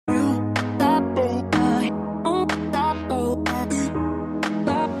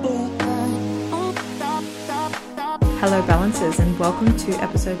fellow balancers, and welcome to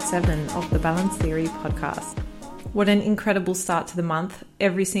episode 7 of the Balance Theory podcast. What an incredible start to the month.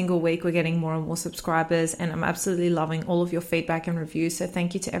 Every single week we're getting more and more subscribers, and I'm absolutely loving all of your feedback and reviews, so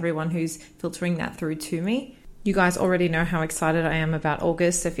thank you to everyone who's filtering that through to me. You guys already know how excited I am about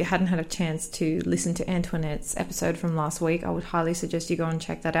August, so if you hadn't had a chance to listen to Antoinette's episode from last week, I would highly suggest you go and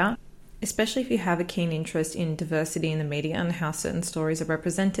check that out. Especially if you have a keen interest in diversity in the media and how certain stories are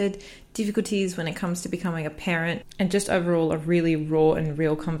represented, difficulties when it comes to becoming a parent, and just overall a really raw and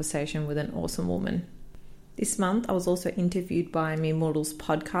real conversation with an awesome woman. This month, I was also interviewed by Mere Mortals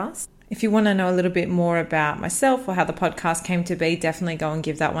podcast. If you want to know a little bit more about myself or how the podcast came to be, definitely go and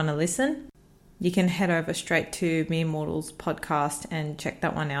give that one a listen. You can head over straight to Mere Mortals podcast and check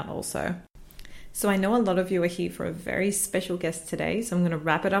that one out also. So I know a lot of you are here for a very special guest today, so I'm going to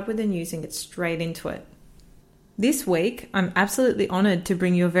wrap it up with the news and get straight into it. This week, I'm absolutely honored to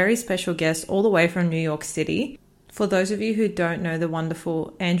bring you a very special guest all the way from New York City. For those of you who don't know the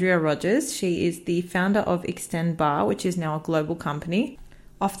wonderful Andrea Rogers, she is the founder of Extend Barre, which is now a global company.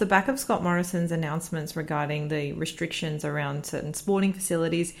 Off the back of Scott Morrison's announcements regarding the restrictions around certain sporting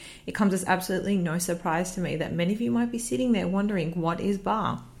facilities, it comes as absolutely no surprise to me that many of you might be sitting there wondering, what is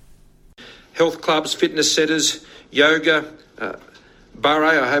Barre? Health clubs, fitness centres, yoga, Barre,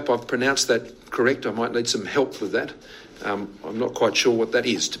 I hope I've pronounced that correct. I might need some help with that. I'm not quite sure what that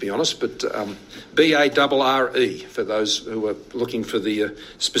is, to be honest, but B-A-R-R-E for those who are looking for the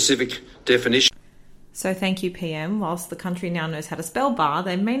specific definition. So thank you, PM. Whilst the country now knows how to spell Barre,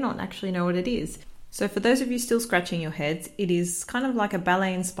 they may not actually know what it is. So for those of you still scratching your heads, it is kind of like a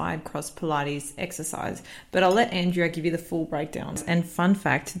ballet-inspired cross-Pilates exercise, but I'll let Andrea give you the full breakdowns. And fun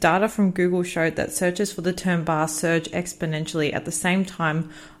fact, data from Google showed that searches for the term Barre surged exponentially at the same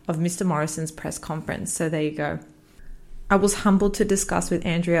time of Mr. Morrison's press conference. So there you go. I was humbled to discuss with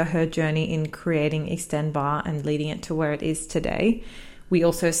Andrea her journey in creating Extend Barre and leading it to where it is today. We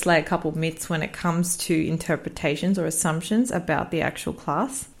also slay a couple myths when it comes to interpretations or assumptions about the actual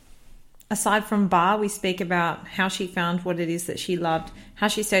class. Aside from Barre, we speak about how she found what it is that she loved, how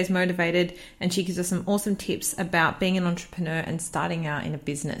she stays motivated, and she gives us some awesome tips about being an entrepreneur and starting out in a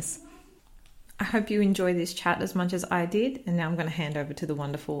business. I hope you enjoy this chat as much as I did, and now I'm going to hand over to the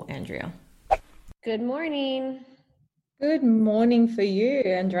wonderful Andrea. Good morning. Good morning for you,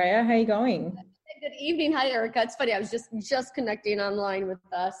 Andrea. How are you going? Good evening. Hi, Erica. It's funny. I was just connecting online with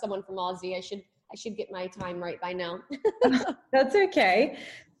someone from Aussie. I should get my time right by now. That's okay.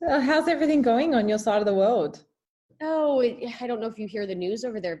 How's everything going on your side of the world? Oh, I don't know if you hear the news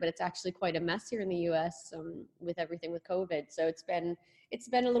over there, but it's actually quite a mess here in the U.S. With everything with COVID. So it's been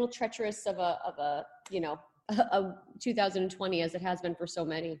a little treacherous of a 2020 as it has been for so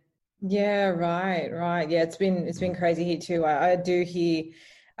many. Yeah, right. Yeah, it's been crazy here too. I do hear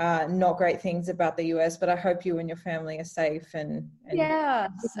not great things about the US, but I hope you and your family are safe and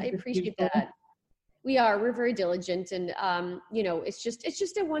yes, I appreciate that. We're very diligent, and it's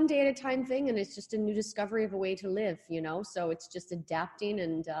just a one day at a time thing, and it's just a new discovery of a way to live, so it's just adapting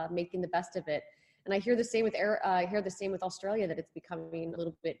and making the best of it. And I hear the same with Australia, that it's becoming a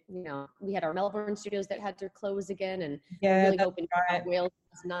little bit, we had our Melbourne studios that had to close again, and really hoping Wales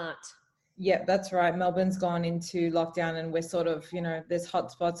does not. Yeah, that's right. Melbourne's gone into lockdown, and we're sort of, there's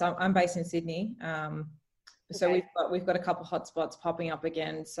hotspots. I'm based in Sydney. So we've got a couple hotspots popping up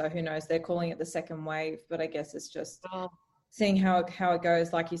again. So who knows? They're calling it the second wave, but I guess it's just seeing how it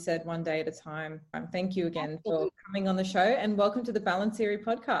goes. Like you said, one day at a time. Thank you again for coming on the show, and welcome to the Balance Theory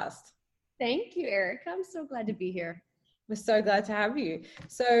podcast. Thank you, Erica. I'm so glad to be here. We're so glad to have you.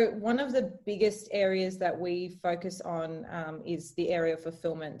 So one of the biggest areas that we focus on is the area of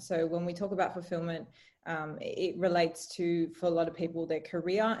fulfillment. So when we talk about fulfillment, it relates to, for a lot of people, their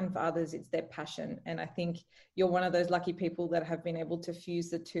career, and for others, it's their passion. And I think you're one of those lucky people that have been able to fuse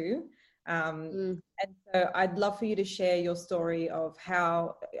the two. And so I'd love for you to share your story of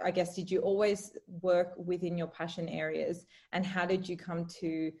how, I guess, did you always work within your passion areas, and how did you come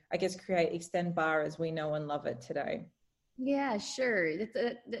to, I guess, create Extend Barre as we know and love it today? Yeah, sure.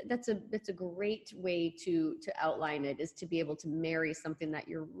 That's a great way to outline it, is to be able to marry something that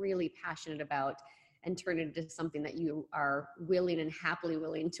you're really passionate about and turn it into something that you are willing and happily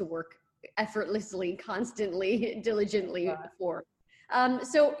willing to work effortlessly, constantly, diligently for.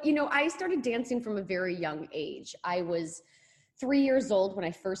 So, I started dancing from a very young age. I was 3 years old when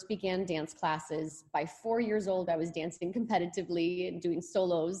I first began dance classes. By 4 years old, I was dancing competitively and doing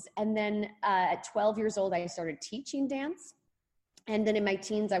solos. And then at 12 years old, I started teaching dance. And then in my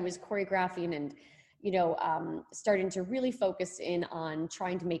teens, I was choreographing and, starting to really focus in on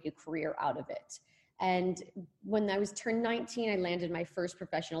trying to make a career out of it. And when I was turned 19, I landed my first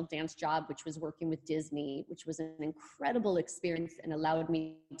professional dance job, which was working with Disney, which was an incredible experience and allowed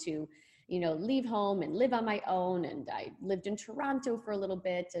me to, leave home and live on my own. And I lived in Toronto for a little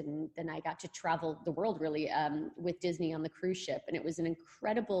bit. And then I got to travel the world really with Disney on the cruise ship. And it was an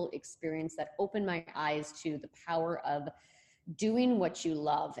incredible experience that opened my eyes to the power of doing what you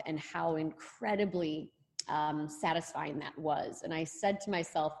love and how incredibly satisfying that was. And I said to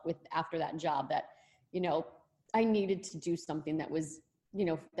myself after that job that, I needed to do something that was,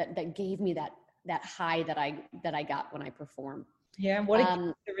 that gave me that high that I got when I perform. Yeah. And what a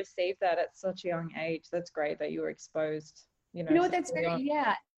gift to receive that at such a young age. That's great that you were exposed, that's very,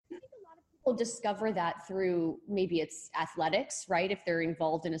 yeah. I think a lot of people discover that through maybe it's athletics, right? If they're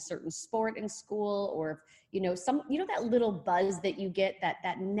involved in a certain sport in school, or, that little buzz that you get,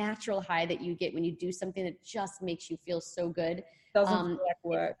 that natural high that you get when you do something that just makes you feel so good. Doesn't feel like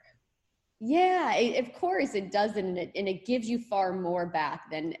work. Yeah, of course it does, and it gives you far more back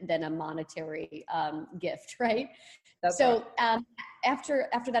than a monetary gift, right? That's so right. After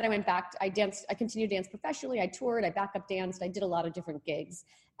that, I went back. I continued to dance professionally. I toured. I backup danced. I did a lot of different gigs,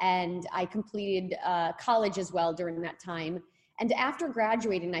 and I completed college as well during that time. And after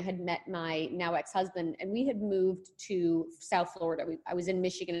graduating, I had met my now ex-husband, and we had moved to South Florida. I was in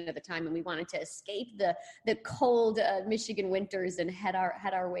Michigan at the time, and we wanted to escape the cold Michigan winters and head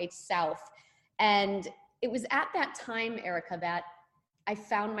our way south. And it was at that time, Erica, that I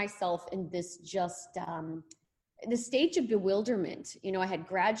found myself in this the stage of bewilderment. I had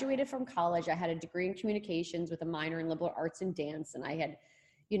graduated from college. I had a degree in communications with a minor in liberal arts and dance, and I had,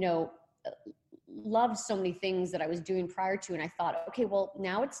 loved so many things that I was doing prior to. And I thought, okay, well,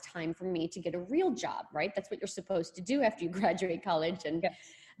 now it's time for me to get a real job, right? That's what you're supposed to do after you graduate college. And,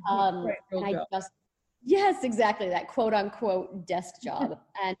 yes, exactly. That quote unquote desk job.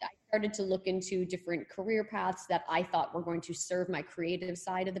 And I started to look into different career paths that I thought were going to serve my creative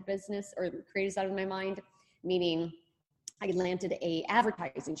side of the business, or the creative side of my mind, meaning I landed a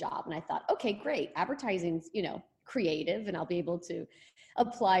advertising job. And I thought, okay, great. Advertising's, creative, and I'll be able to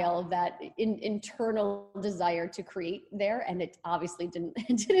apply all of that internal desire to create there. And it obviously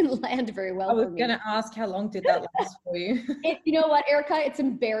didn't land very well. I was going to ask, how long did that last for you? You know what, Erica, it's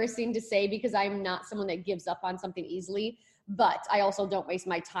embarrassing to say because I'm not someone that gives up on something easily, but I also don't waste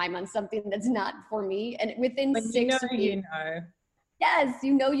my time on something that's not for me. And within 6 weeks, yes,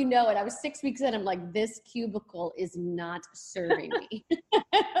 you know. And I was 6 weeks in, I'm like, this cubicle is not serving me.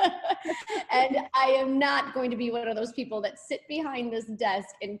 And I am not going to be one of those people that sit behind this desk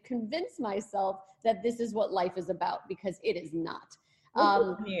and convince myself that this is what life is about, because it is not.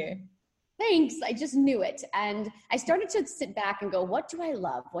 Thanks. I just knew it. And I started to sit back and go, what do I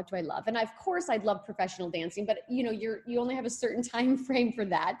love? What do I love? And of course I love professional dancing, but you only have a certain time frame for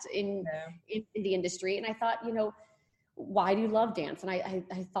that in the industry. And I thought, why do you love dance? And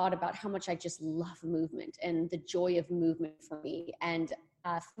I thought about how much I just love movement and the joy of movement for me. And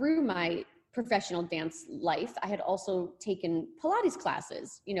through my professional dance life, I had also taken Pilates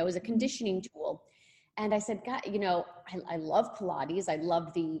classes, as a conditioning tool. And I said, God, I love Pilates. I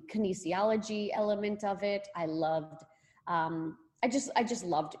loved the kinesiology element of it. I loved, I just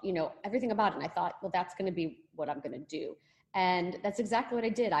loved, everything about it. And I thought, well, that's going to be what I'm going to do. And that's exactly what I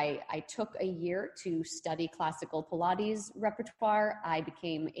did. I took a year to study classical Pilates repertoire. I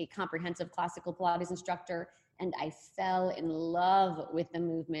became a comprehensive classical Pilates instructor, and I fell in love with the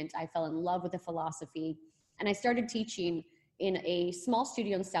movement. I fell in love with the philosophy, and I started teaching in a small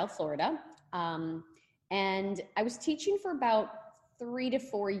studio in South Florida. And I was teaching for about 3 to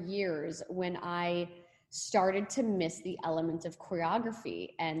 4 years when I started to miss the element of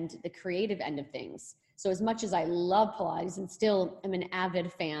choreography and the creative end of things. So as much as I love Pilates and still am an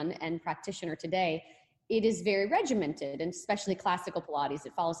avid fan and practitioner today, it is very regimented, and especially classical Pilates.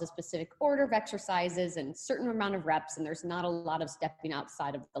 It follows a specific order of exercises and certain amount of reps, and there's not a lot of stepping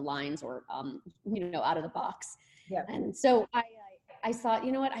outside of the lines or, out of the box. Yeah. And so I thought,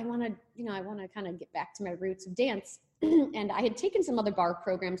 I want to kind of get back to my roots of dance. And I had taken some other bar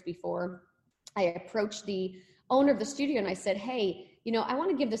programs before. I approached the owner of the studio and I said, hey, I want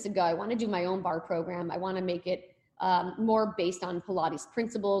to give this a go. I want to do my own bar program. I want to make it more based on Pilates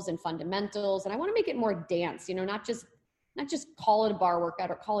principles and fundamentals. And I want to make it more dance, not just call it a bar workout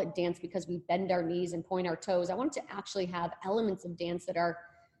or call it dance because we bend our knees and point our toes. I want it to actually have elements of dance that are,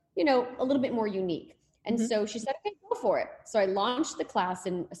 a little bit more unique. And so she said, okay, go for it. So I launched the class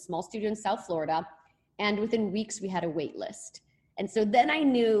in a small studio in South Florida. And within weeks we had a wait list. And so then I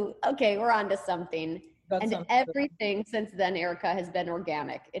knew, okay, we're on to something. Everything since then, Erica, has been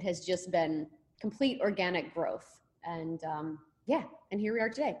organic. It has just been complete organic growth. And yeah, and here we are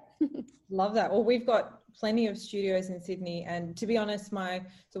today. Love that. Well, we've got plenty of studios in Sydney, and to be honest,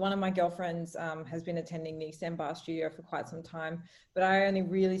 one of my girlfriends has been attending the Extend Bar studio for quite some time, but I only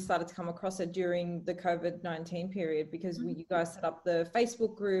really started to come across it during the COVID-19 period because you guys set up the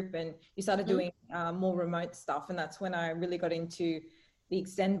Facebook group and you started doing more remote stuff, and that's when I really got into the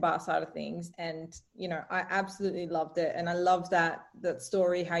Extend Bar side of things. And I absolutely loved it, and I love that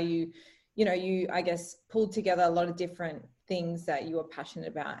story, how you I guess pulled together a lot of different things that you were passionate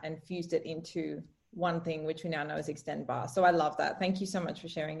about and fused it into one thing, which we now know as Extend Bar. So I love that. Thank you so much for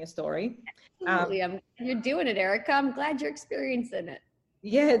sharing your story. Absolutely. You're doing it, Erica. I'm glad you're experiencing it.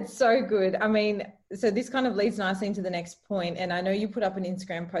 Yeah, it's so good. I mean, so this kind of leads nicely into the next point. And I know you put up an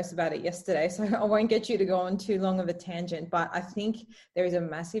Instagram post about it yesterday, so I won't get you to go on too long of a tangent, but I think there is a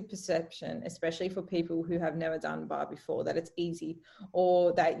massive perception, especially for people who have never done bar before, that it's easy,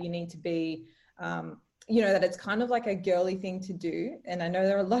 or that you need to be, that it's kind of like a girly thing to do. And I know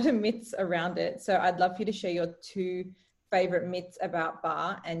there are a lot of myths around it. So I'd love for you to share your 2 favorite myths about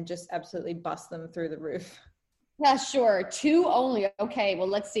bar and just absolutely bust them through the roof. Yeah, sure. 2 only. Okay. Well,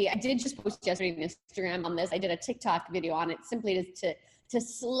 let's see. I did just post yesterday on Instagram on this. I did a TikTok video on it simply to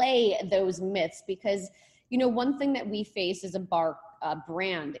slay those myths, because, one thing that we face as a bar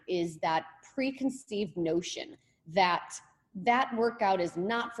brand is that preconceived notion that workout is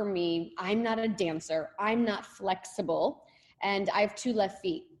not for me. I'm not a dancer. I'm not flexible. And I have 2 left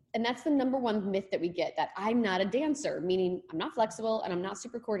feet. And that's the number one myth that we get, that I'm not a dancer, meaning I'm not flexible and I'm not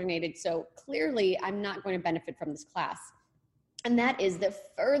super coordinated. So clearly I'm not going to benefit from this class. And that is the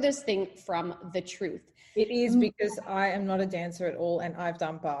furthest thing from the truth. It is, because I am not a dancer at all and I've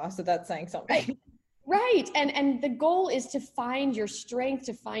done bar. So that's saying something. Right. And the goal is to find your strength,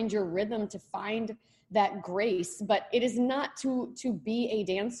 to find your rhythm, to find that grace. But it is not to be a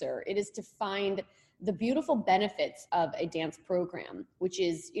dancer. It is to find the beautiful benefits of a dance program, which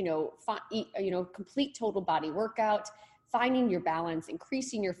is, complete total body workout, finding your balance,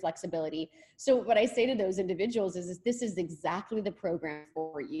 increasing your flexibility. So what I say to those individuals is this is exactly the program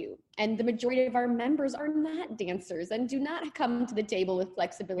for you. And the majority of our members are not dancers and do not come to the table with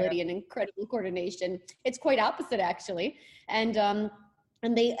flexibility and incredible coordination. It's quite opposite, actually. And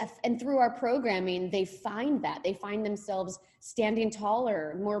through our programming, they find themselves standing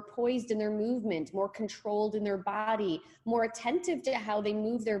taller, more poised in their movement, more controlled in their body, more attentive to how they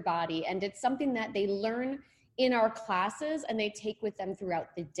move their body. And it's something that they learn in our classes and they take with them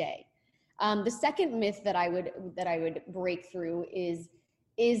throughout the day. The second myth that I would break through is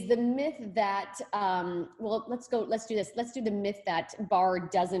the myth that, let's do this. Let's do the myth that bar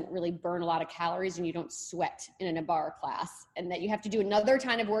doesn't really burn a lot of calories and you don't sweat in a bar class, and that you have to do another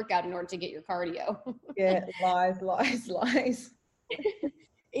kind of workout in order to get your cardio. Yeah, lies.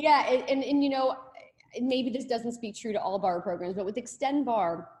 Yeah. And maybe this doesn't speak true to all bar programs, but with Extend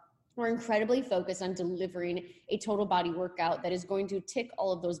Bar, we're incredibly focused on delivering a total body workout that is going to tick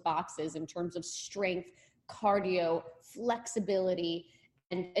all of those boxes in terms of strength, cardio, flexibility,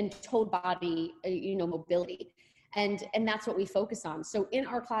 and total body, mobility. And that's what we focus on. So in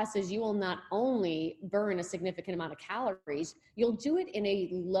our classes, you will not only burn a significant amount of calories, you'll do it in a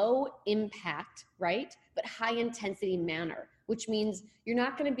low impact, right? But high intensity manner, which means you're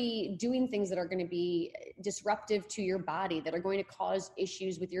not going to be doing things that are going to be disruptive to your body, that are going to cause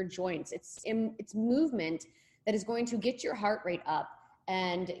issues with your joints. It's movement that is going to get your heart rate up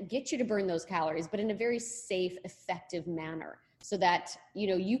and get you to burn those calories, but in a very safe, effective manner. So that,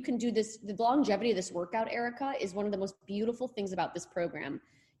 you can do this. The longevity of this workout, Erica, is one of the most beautiful things about this program.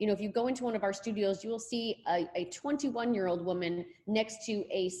 If you go into one of our studios, you will see a 21-year-old woman next to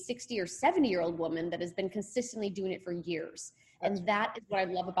a 60 or 70-year-old woman that has been consistently doing it for years. And that is what I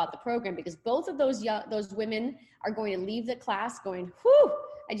love about the program, because both of those women are going to leave the class going, whew,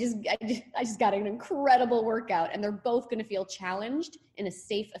 I just got an incredible workout. And they're both going to feel challenged in a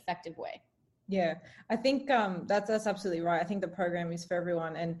safe, effective way. Yeah, I think that's absolutely right. I think the program is for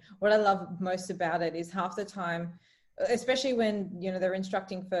everyone. And what I love most about it is half the time, especially when, they're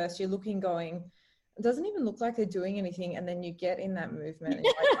instructing first, you're looking going, it doesn't even look like they're doing anything. And then you get in that movement. And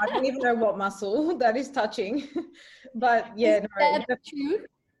you're like, I don't even know what muscle that is touching. But yeah. That's true.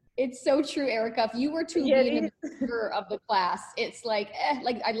 It's so true, Erica. If you were to be an observer of the class, it's like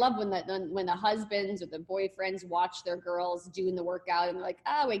I love when the husbands or the boyfriends watch their girls doing the workout and they're like,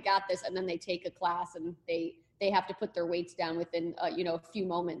 oh, we got this. And then they take a class and they have to put their weights down within, a few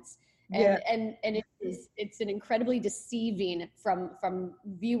moments. And it's an incredibly deceiving from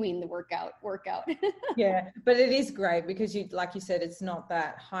viewing the workout. Yeah, but it is great because you, like you said, it's not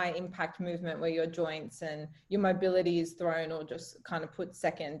that high impact movement where your joints and your mobility is thrown or just kind of put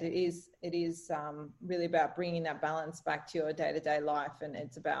second. It is really about bringing that balance back to your day-to-day life, and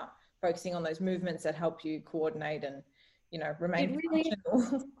it's about focusing on those movements that help you coordinate and, remain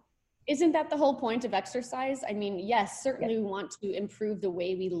functional. Isn't that the whole point of exercise? I mean, yes, certainly we want to improve the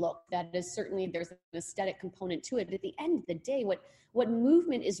way we look. That is certainly, there's an aesthetic component to it. But at the end of the day, what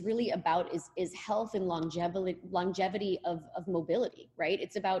movement is really about is health and longevity of mobility, right?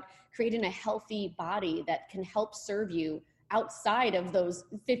 It's about creating a healthy body that can help serve you outside of those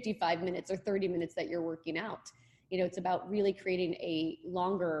 55 minutes or 30 minutes that you're working out. It's about really creating a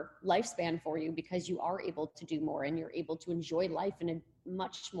longer lifespan for you because you are able to do more and you're able to enjoy life in a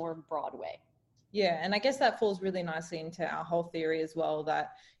much more broad way. Yeah, and I guess that falls really nicely into our whole theory as well,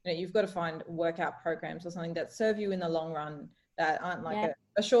 that you've got to find workout programs or something that serve you in the long run, that aren't like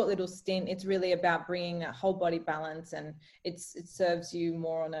a short little stint. It's really about bringing that whole body balance, and it serves you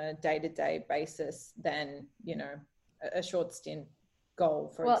more on a day-to-day basis than a short stint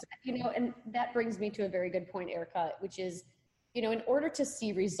goal, for example. And that brings me to a very good point, Erica, which is, in order to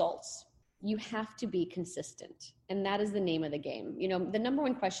see results, you have to be consistent. And that is the name of the game. The number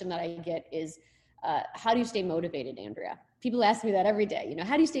one question that I get is, how do you stay motivated, Andrea? People ask me that every day.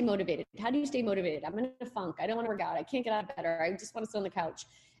 How do you stay motivated? How do you stay motivated? I'm in a funk. I don't want to work out. I can't get out of bed, or I just want to sit on the couch.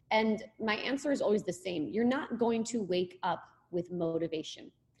 And my answer is always the same. You're not going to wake up with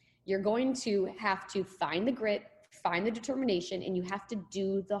motivation. You're going to have to find the grit, find the determination, and you have to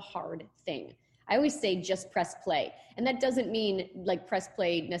do the hard thing. I always say just press play. And that doesn't mean like press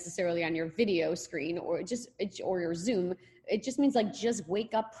play necessarily on your video screen or your Zoom. It just means like just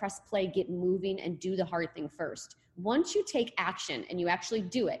wake up, press play, get moving, and do the hard thing first. Once you take action and you actually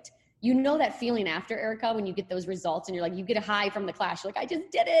do it, that feeling after, Erica, when you get those results and you're like, you get a high from the class, you're like, I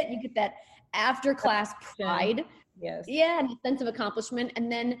just did it. You get that after class pride. Yes. Yeah, and a sense of accomplishment,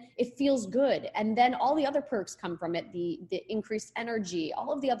 and then it feels good, and then all the other perks come from it, the increased energy,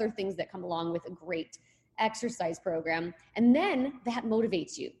 all of the other things that come along with a great exercise program, and then that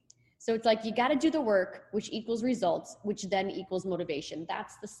motivates you. So it's like you got to do the work, which equals results, which then equals motivation.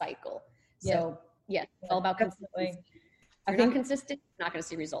 That's the cycle. So it's all about consistency. If you're not consistent, you're not going to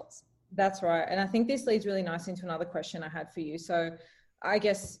see results. That's right, and I think this leads really nicely into another question I had for you. So I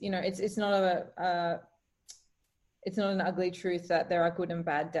guess it's not an ugly truth that there are good and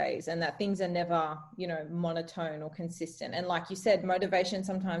bad days, and that things are never, monotone or consistent. And like you said, motivation,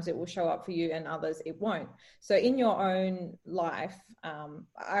 sometimes it will show up for you and others it won't. So in your own life,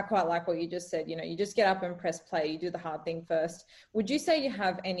 I quite like what you just said, you just get up and press play, you do the hard thing first. Would you say you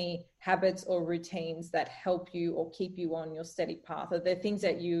have any habits or routines that help you or keep you on your steady path? Are there things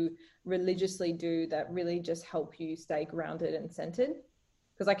that you religiously do that really just help you stay grounded and centered?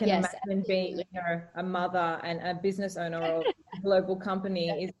 Because I can imagine being, a mother and a business owner of a global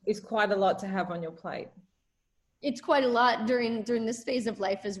company is quite a lot to have on your plate. It's quite a lot during this phase of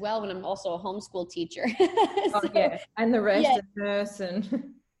life as well, when I'm also a homeschool teacher. And the rest is nurse and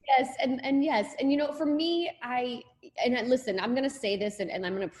yes, and yes, and for me, listen, I'm going to say this, and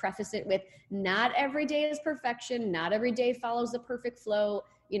I'm going to preface it with, not every day is perfection, not every day follows the perfect flow.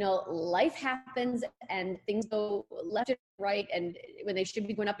 Life happens and things go left and right, and when they should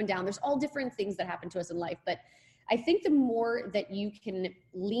be going up and down. There's all different things that happen to us in life. But I think the more that you can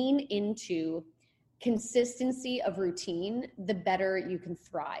lean into consistency of routine, the better you can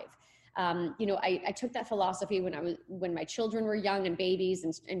thrive. I took that philosophy when my children were young and babies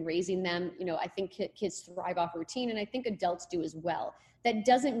and raising them. I think kids thrive off routine, and I think adults do as well. That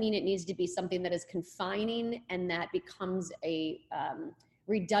doesn't mean it needs to be something that is confining and that becomes a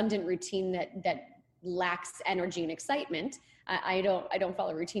redundant routine that lacks energy and excitement. I don't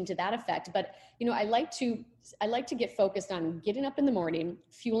follow routine to that effect, but I like to get focused on getting up in the morning,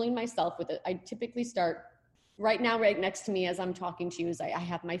 fueling myself with I typically start right now, right next to me as I'm talking to you, is I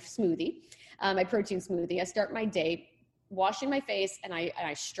have my smoothie, my protein smoothie. I start my day washing my face, and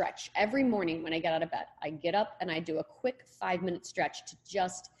I stretch every morning when I get out of bed. I get up and I do a quick 5-minute stretch to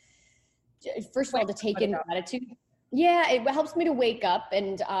just, first of all, to take in gratitude. Yeah, it helps me to wake up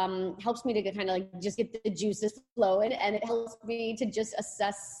and helps me to kind of like just get the juices flowing, and it helps me to just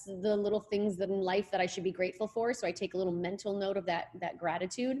assess the little things in life that I should be grateful for. So I take a little mental note of that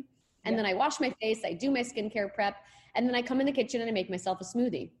gratitude, and then I wash my face, I do my skincare prep, and then I come in the kitchen and I make myself a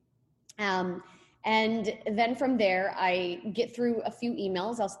smoothie. And then from there, I get through a few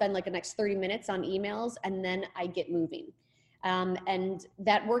emails. I'll spend like the next 30 minutes on emails, and then I get moving. And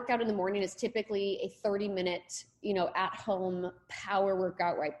that workout in the morning is typically a 30-minute, at home power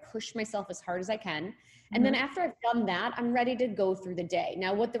workout where I push myself as hard as I can. And then after I've done that, I'm ready to go through the day.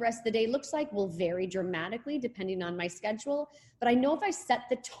 Now, what the rest of the day looks like will vary dramatically depending on my schedule. But I know if I set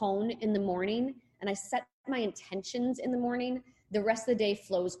the tone in the morning and I set my intentions in the morning, the rest of the day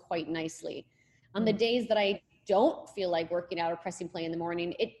flows quite nicely. On the days that I don't feel like working out or pressing play in the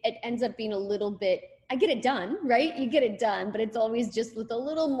morning, it ends up being a little bit, I get it done, right? You get it done, but it's always just with a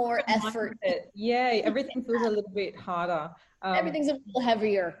little more effort. Yeah, everything feels a little bit harder. Everything's a little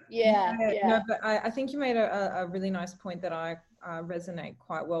heavier. Yeah. No, but I think you made a really nice point that I resonate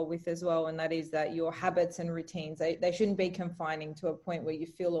quite well with as well. And that is that your habits and routines, they shouldn't be confining to a point where you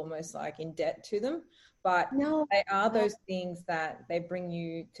feel almost like in debt to them. But they are those things that they bring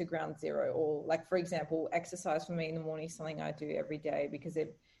you to ground zero. Or like, for example, exercise for me in the morning is something I do every day because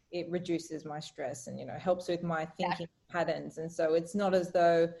it reduces my stress and, helps with my thinking patterns. And so it's not as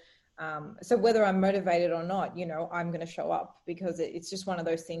though, so whether I'm motivated or not, I'm going to show up because it's just one of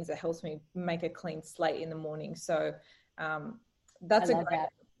those things that helps me make a clean slate in the morning. So that's a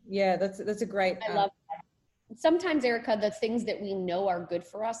great. I love that. Sometimes, Erica, the things that we know are good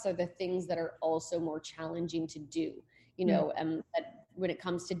for us are the things that are also more challenging to do, that when it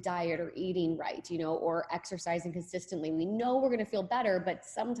comes to diet or eating right, or exercising consistently, we know we're going to feel better, but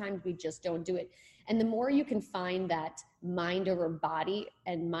sometimes we just don't do it. And the more you can find that mind over body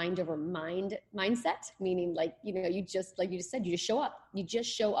and mind over mind mindset, meaning you just said, you just show up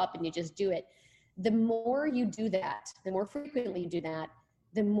and you just do it. The more you do that, the more frequently you do that,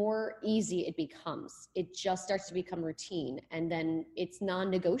 the more easy it becomes. It just starts to become routine, and then it's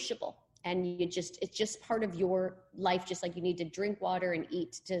non-negotiable. And it's just part of your life. Just like you need to drink water and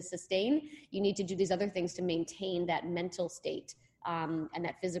eat to sustain, you need to do these other things to maintain that mental state and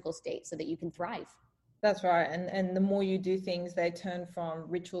that physical state so that you can thrive. That's right. And the more you do things, they turn from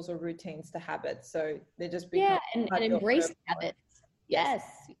rituals or routines to habits. So they just become and embrace habits. Yes,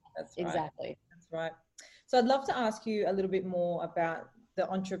 that's right. Exactly. That's right. So I'd love to ask you a little bit more about the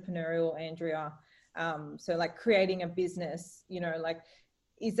entrepreneurial Andrea. So like creating a business,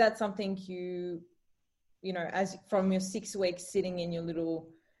 is that something as from your 6 weeks sitting in your little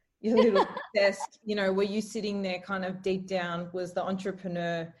desk, were you sitting there kind of deep down? Was the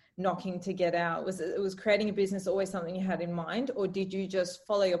entrepreneur knocking to get out? Was creating a business always something you had in mind, or did you just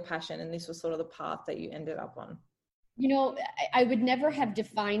follow your passion and this was sort of the path that you ended up on? I would never have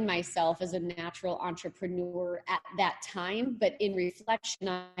defined myself as a natural entrepreneur at that time, but in reflection,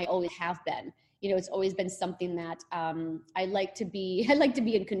 I always have been. It's always been something that I like to be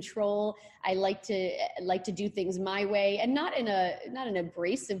in control. I like to do things my way, and not in an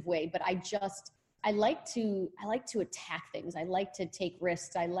abrasive way, but I like to attack things. I like to take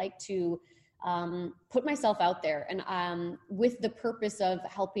risks. I like to put myself out there, and with the purpose of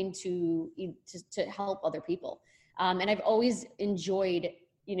helping to help other people. And I've always enjoyed,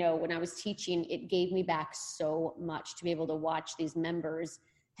 when I was teaching, it gave me back so much to be able to watch these members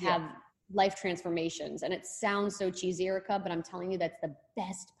have life transformations. And it sounds so cheesy, Erica, but I'm telling you, that's the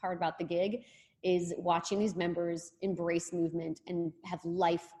best part about the gig, is watching these members embrace movement and have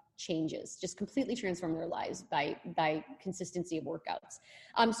life changes, just completely transform their lives by consistency of workouts.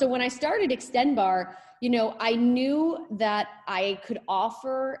 So when I started Extend Bar, I knew that I could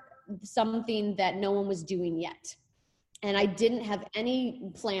offer something that no one was doing yet. And I didn't have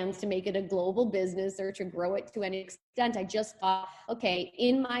any plans to make it a global business or to grow it to any extent. I just thought, okay,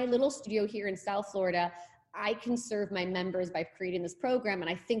 in my little studio here in South Florida, I can serve my members by creating this program,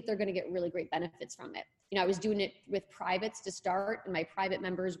 and I think they're going to get really great benefits from it. I was doing it with privates to start, and my private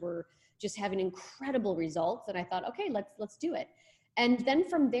members were just having incredible results. And I thought, okay, let's do it. And then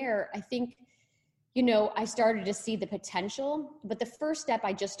from there, I think, I started to see the potential, but the first step,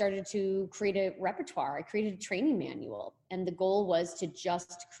 I just started to create a repertoire. I created a training manual, and the goal was to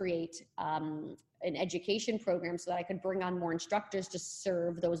just create an education program so that I could bring on more instructors to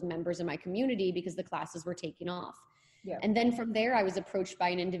serve those members in my community, because the classes were taking off. Yeah. And then from there, I was approached by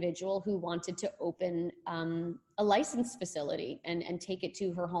an individual who wanted to open a licensed facility and take it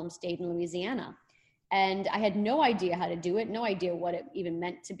to her home state in Louisiana. And I had no idea how to do it, no idea what it even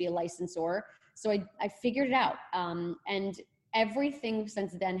meant to be a licensor. So I figured it out. And everything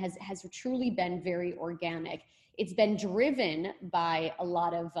since then has truly been very organic. It's been driven by a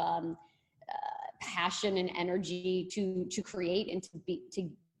lot of passion and energy to create and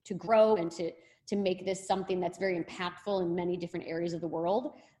to grow and to make this something that's very impactful in many different areas of the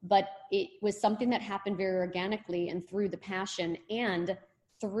world. But it was something that happened very organically, and through the passion and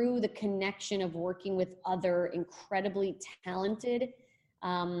through the connection of working with other incredibly talented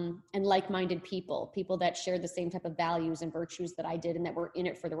and like-minded people that shared the same type of values and virtues that I did, and that were in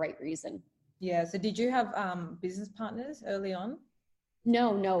it for the right reason. Yeah. So did you have business partners early on?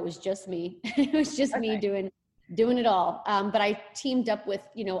 No, it was just me. It was just me doing it all. But I teamed up with,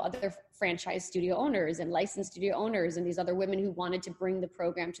 other franchise studio owners and licensed studio owners and these other women who wanted to bring the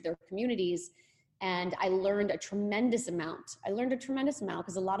program to their communities. And I learned a tremendous amount.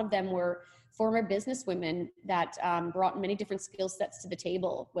 Because a lot of them were former businesswomen that brought many different skill sets to the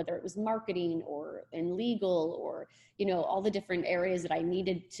table, whether it was marketing or in legal or, all the different areas that I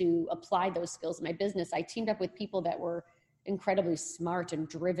needed to apply those skills in my business. I teamed up with people that were incredibly smart and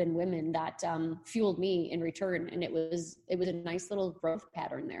driven women that fueled me in return. And it was a nice little growth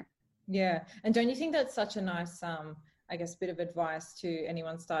pattern there. Yeah. And don't you think that's such a nice, I guess, bit of advice to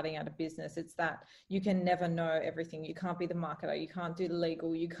anyone starting out a business? It's that you can never know everything. You can't be the marketer. You can't do the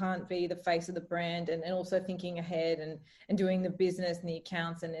legal. You can't be the face of the brand, and also thinking ahead and doing the business and the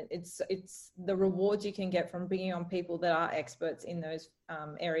accounts. And it's the rewards you can get from bringing on people that are experts in those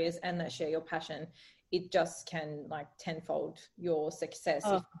areas and that share your passion. It just can like tenfold your success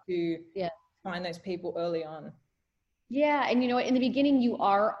if you find those people early on. Yeah. And in the beginning, you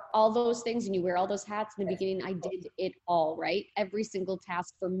are all those things and you wear all those hats. In the beginning, I did it all, right? Every single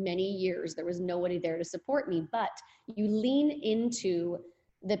task for many years. There was nobody there to support me, but you lean into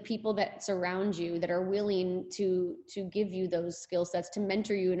the people that surround you that are willing to give you those skill sets, to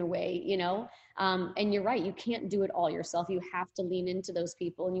mentor you in a way, and you're right. You can't do it all yourself. You have to lean into those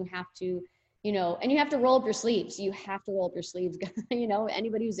people, and you have to, and you have to roll up your sleeves.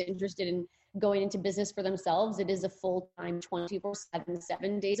 Anybody who's interested in going into business for themselves, it is a full-time 24/7,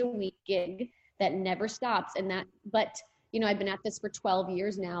 7 days a week gig that never stops. But I've been at this for 12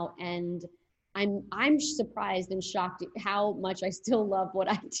 years now, and I'm surprised and shocked at how much I still love what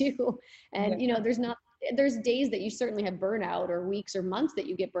I do. And, there's days that you certainly have burnout, or weeks or months that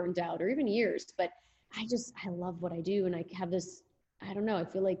you get burned out, or even years, but I love what I do. And I have this, I don't know, I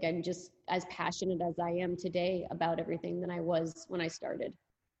feel like I'm just as passionate as I am today about everything than I was when I started.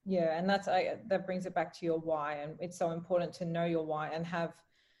 Yeah. And that brings it back to your why. And it's so important to know your why and have,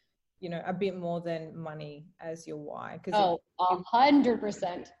 a bit more than money as your why.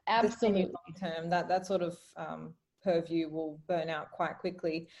 100%. Absolutely. Long term, that sort of purview will burn out quite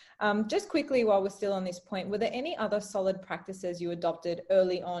quickly. Just quickly, while we're still on this point, were there any other solid practices you adopted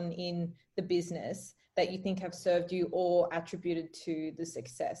early on in the business that you think have served you or attributed to the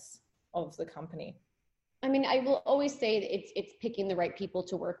success of the company? I mean, I will always say it's picking the right people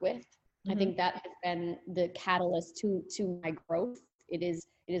to work with. Mm-hmm. I think that has been the catalyst to my growth. It is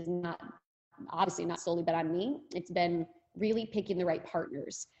not, obviously not solely but on me. It's been really picking the right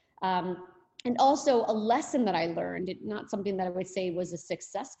partners. And also a lesson that I learned, not something that I would say was a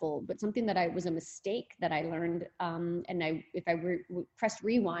successful, but something that was a mistake that I learned. If I pressed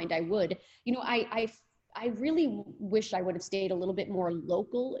rewind, I would, I really wish I would have stayed a little bit more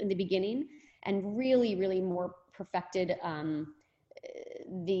local in the beginning and really, really more perfected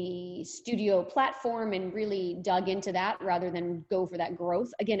the studio platform and really dug into that rather than go for that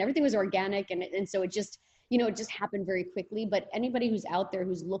growth. Again, everything was organic. And so it just, it just happened very quickly. But anybody who's out there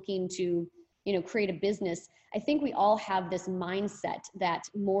who's looking to, create a business, I think we all have this mindset that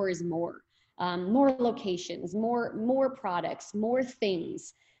more is more. More locations, more products, more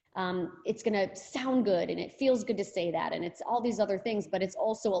things. It's going to sound good and it feels good to say that. And it's all these other things, but it's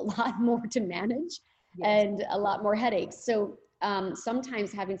also a lot more to manage. Yes. And a lot more headaches. So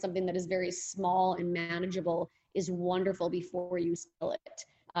sometimes having something that is very small and manageable is wonderful before you scale it.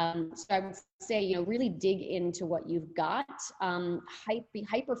 So I would say, really dig into what you've got, be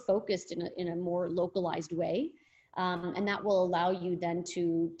hyper focused in a more localized way. And that will allow you then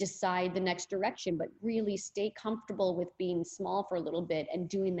to decide the next direction, but really stay comfortable with being small for a little bit and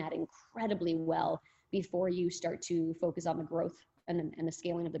doing that incredibly well before you start to focus on the growth and the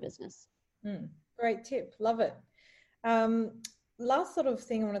scaling of the business. Great tip. Love it. Last sort of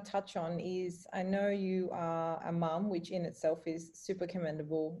thing I want to touch on is I know you are a mum, which in itself is super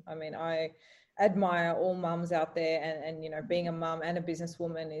commendable. I mean, I admire all mums out there and being a mum and a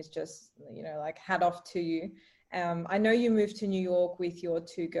businesswoman is just, like hat off to you. I know you moved to New York with your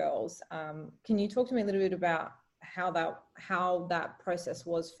two girls. Can you talk to me a little bit about how that process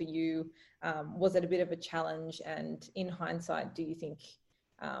was for you? Was it a bit of a challenge? And in hindsight, do you think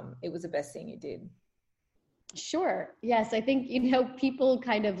it was the best thing you did? Sure. Yes. I think, people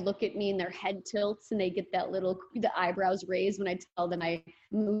kind of look at me and their head tilts and they get the eyebrows raised when I tell them I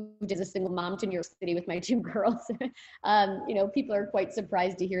moved as a single mom to New York City with my two girls. People are quite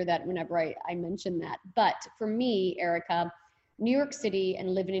surprised to hear that whenever I mention that. But for me, Erica, New York City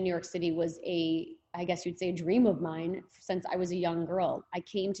and living in New York City was a I guess you'd say, a dream of mine since I was a young girl. I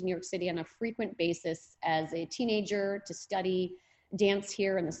came to New York City on a frequent basis as a teenager to study dance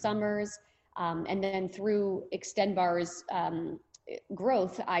here in the summers. And then through Extend Barre's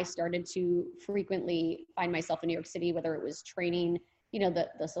growth, I started to frequently find myself in New York City, whether it was training,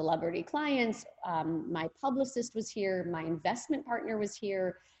 the celebrity clients. My publicist was here. My investment partner was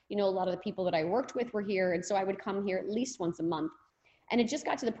here. A lot of the people that I worked with were here. And so I would come here at least once a month. And it just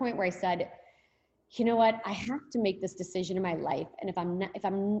got to the point where I said, you know what, I have to make this decision in my life. And if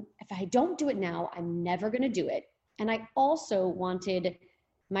I don't do it now, I'm never going to do it. And I also wanted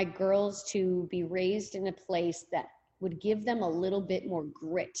my girls to be raised in a place that would give them a little bit more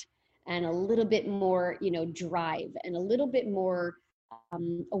grit and a little bit more, drive and a little bit more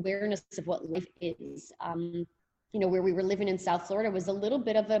awareness of what life is. Where we were living in South Florida was a little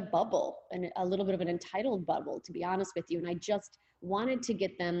bit of a bubble and a little bit of an entitled bubble, to be honest with you. And I just wanted to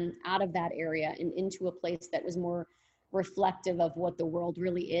get them out of that area and into a place that was more reflective of what the world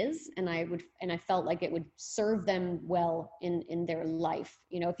really is. And I felt like it would serve them well in their life.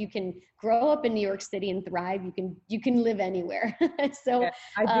 If you can grow up in New York City and thrive, you can live anywhere. So yeah,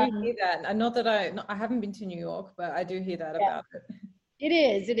 I do hear that. And not that I haven't been to New York, but I do hear that about it. It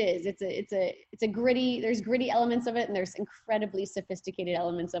is. It's a gritty, there's gritty elements of it, and there's incredibly sophisticated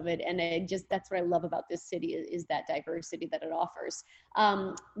elements of it. And that's what I love about this city is that diversity that it offers.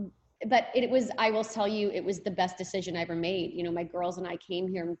 But I will tell you, it was the best decision I ever made. My girls and I came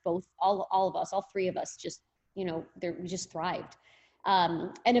here, and all of us, all three of us we just thrived.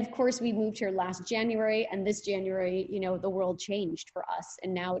 And of course we moved here last January, and this January, the world changed for us.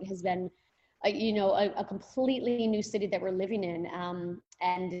 And now it has been a completely new city that we're living in.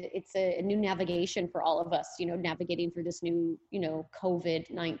 And it's a new navigation for all of us, navigating through this new,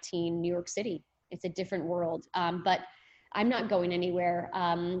 COVID-19 New York City. It's a different world. But I'm not going anywhere.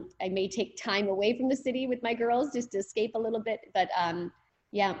 I may take time away from the city with my girls just to escape a little bit, but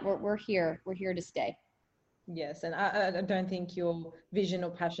we're here. We're here to stay. Yes, and I don't think your vision or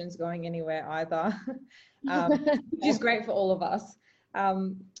passion's going anywhere either, which is great for all of us.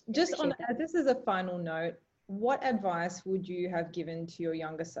 Just on this is a final note, what advice would you have given to your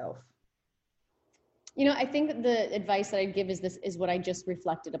younger self? I think the advice that I'd give is what I just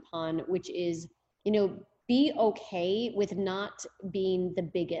reflected upon, which is, be okay with not being the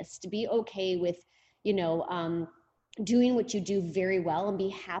biggest. Be okay with, doing what you do very well and be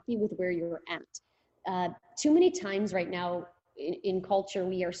happy with where you're at. Too many times right now in culture,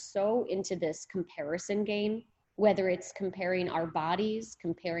 we are so into this comparison game, whether it's comparing our bodies,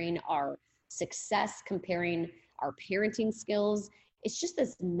 comparing our success, comparing our parenting skills. It's just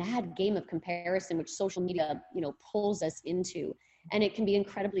this mad game of comparison, which social media, pulls us into, and it can be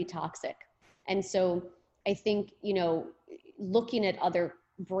incredibly toxic. And so I think, looking at other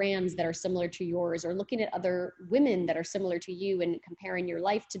brands that are similar to yours, or looking at other women that are similar to you and comparing your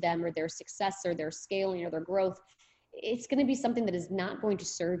life to them, or their success or their scaling or their growth, it's going to be something that is not going to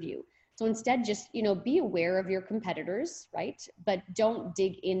serve you. So instead, just, be aware of your competitors, right? But don't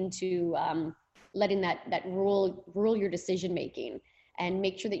dig into letting that rule your decision-making, and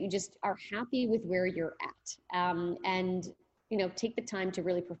make sure that you just are happy with where you're at. And, take the time to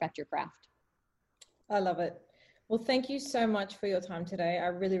really perfect your craft. I love it. Well, thank you so much for your time today. I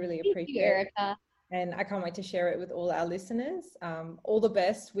really, really appreciate you, Erica. it. And I can't wait to share it with all our listeners. All the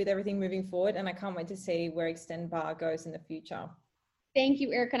best with everything moving forward. And I can't wait to see where Extend Barre goes in the future. Thank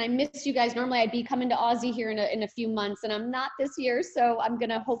you, Erica. And I miss you guys. Normally I'd be coming to Aussie here in a few months, and I'm not this year. So I'm going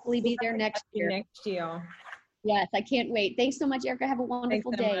to hopefully be there next year. Next year. Yes, I can't wait. Thanks so much, Erica. Have a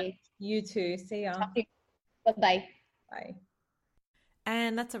wonderful day. Much. You too. See ya. Bye-bye. Bye.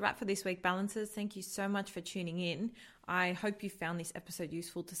 And that's a wrap for this week, Balancers. Thank you so much for tuning in. I hope you found this episode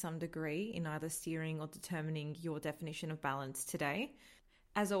useful to some degree in either steering or determining your definition of balance today.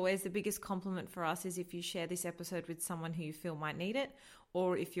 As always, the biggest compliment for us is if you share this episode with someone who you feel might need it,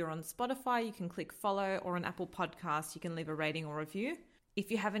 or if you're on Spotify, you can click follow, or on Apple Podcasts, you can leave a rating or review. If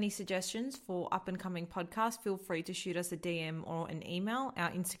you have any suggestions for up and coming podcasts, feel free to shoot us a DM or an email.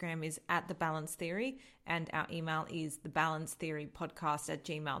 Our Instagram is @TheBalanceTheory and our email is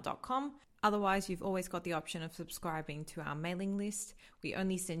thebalancetheorypodcast@gmail.com. Otherwise, you've always got the option of subscribing to our mailing list. We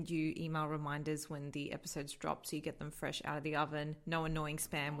only send you email reminders when the episodes drop, so you get them fresh out of the oven. No annoying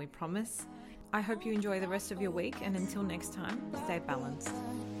spam, we promise. I hope you enjoy the rest of your week, and until next time, stay balanced.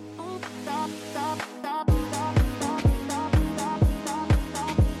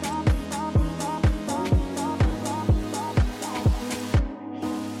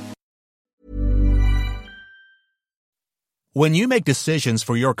 When you make decisions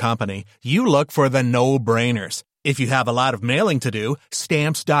for your company, you look for the no-brainers. If you have a lot of mailing to do,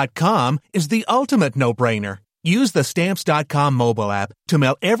 Stamps.com is the ultimate no-brainer. Use the Stamps.com mobile app to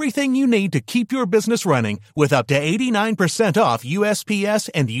mail everything you need to keep your business running with up to 89% off USPS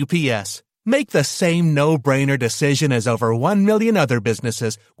and UPS. Make the same no-brainer decision as over 1 million other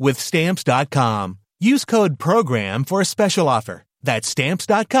businesses with Stamps.com. Use code PROGRAM for a special offer. That's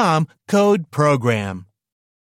Stamps.com, code PROGRAM.